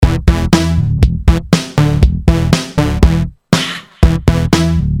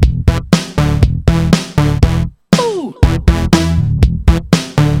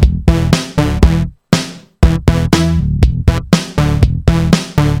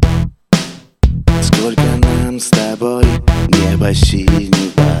Только нам с тобой небо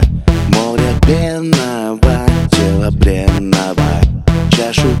синего, море пенного, тело бренного.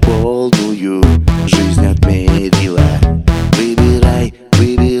 Чашу полную жизнь отмерила. Выбирай,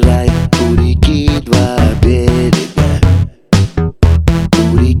 выбирай, у реки два берега.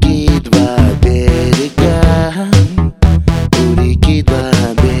 У реки два берега. У реки два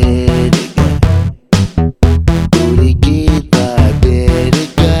берега. У реки два берега.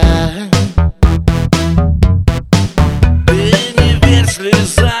 Ты не верь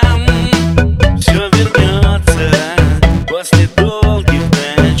слезам, все вернется после долгих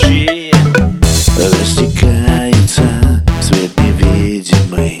ночей. Растекается свет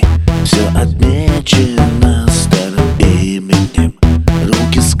невидимый, все отмечено старым именем.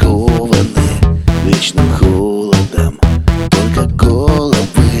 Руки скованы вечным холодом, только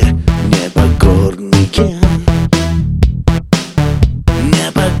головы непокорные.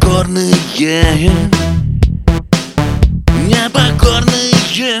 Непокорные, непокорные.